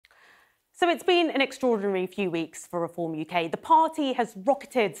So it's been an extraordinary few weeks for Reform UK. The party has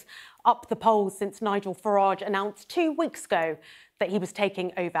rocketed up the polls since Nigel Farage announced 2 weeks ago that he was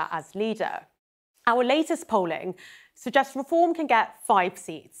taking over as leader. Our latest polling suggests Reform can get 5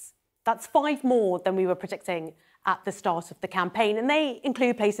 seats. That's 5 more than we were predicting at the start of the campaign, and they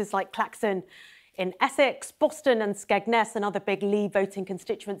include places like Clacton in Essex, Boston and Skegness, another big Leave voting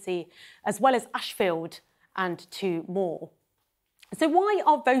constituency, as well as Ashfield and 2 more. So why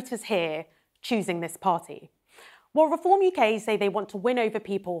are voters here choosing this party? Well, Reform UK say they want to win over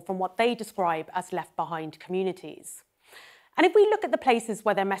people from what they describe as left-behind communities. And if we look at the places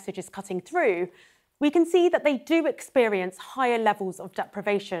where their message is cutting through, we can see that they do experience higher levels of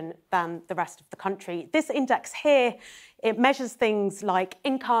deprivation than the rest of the country. This index here, it measures things like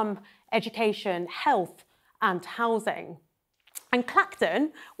income, education, health and housing. And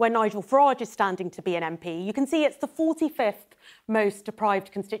Clacton, where Nigel Farage is standing to be an MP, you can see it's the 45th most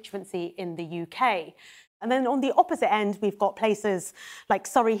deprived constituency in the UK. And then on the opposite end, we've got places like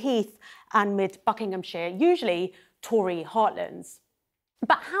Surrey Heath and mid-Buckinghamshire, usually Tory heartlands.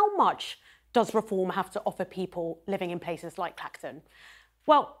 But how much does Reform have to offer people living in places like Clacton?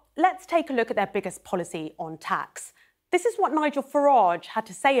 Well, let's take a look at their biggest policy on tax. This is what Nigel Farage had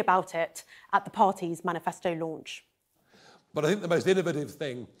to say about it at the party's manifesto launch. But I think the most innovative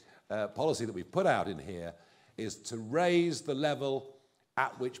policy that we've put out in here is to raise the level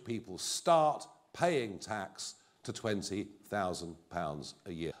at which people start paying tax to £20,000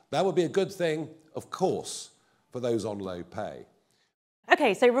 a year. That would be a good thing, of course, for those on low pay.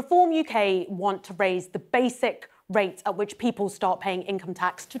 OK, so Reform UK want to raise the basic rate at which people start paying income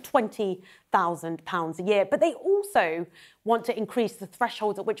tax to £20,000 a year. But they also want to increase the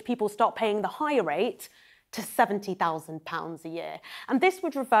threshold at which people start paying the higher rate to £70,000 a year. And this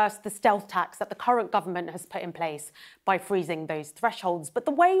would reverse the stealth tax that the current government has put in place by freezing those thresholds. But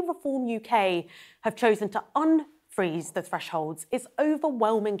the way Reform UK have chosen to unfreeze the thresholds is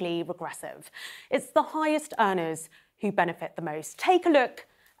overwhelmingly regressive. It's the highest earners who benefit the most. Take a look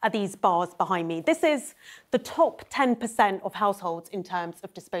at these bars behind me. This is the top 10% of households in terms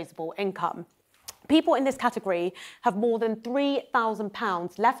of disposable income. People in this category have more than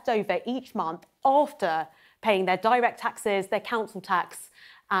 £3,000 left over each month after paying their direct taxes, their council tax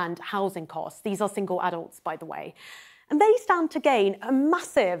and housing costs. These are single adults, by the way. And they stand to gain a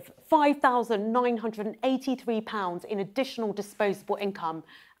massive £5,983 in additional disposable income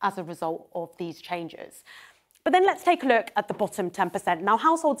as a result of these changes. But then let's take a look at the bottom 10%. Now,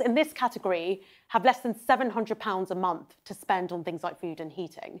 households in this category have less than £700 a month to spend on things like food and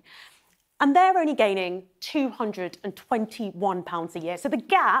heating. And they're only gaining £221 a year. So the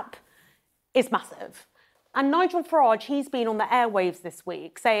gap is massive. And Nigel Farage, he's been on the airwaves this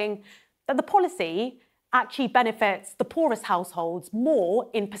week saying that the policy actually benefits the poorest households more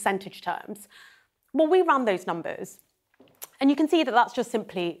in percentage terms. Well, we ran those numbers. And you can see that that's just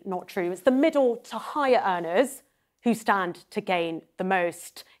simply not true. It's the middle to higher earners who stand to gain the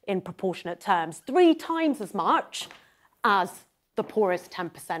most in proportionate terms, 3 times as much as the poorest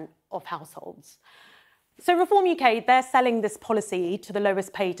 10% of households. So Reform UK, they're selling this policy to the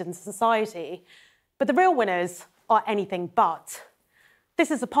lowest paid in society, but the real winners are anything but.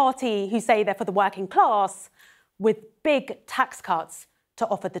 This is a party who say they're for the working class with big tax cuts to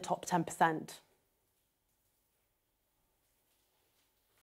offer the top 10%.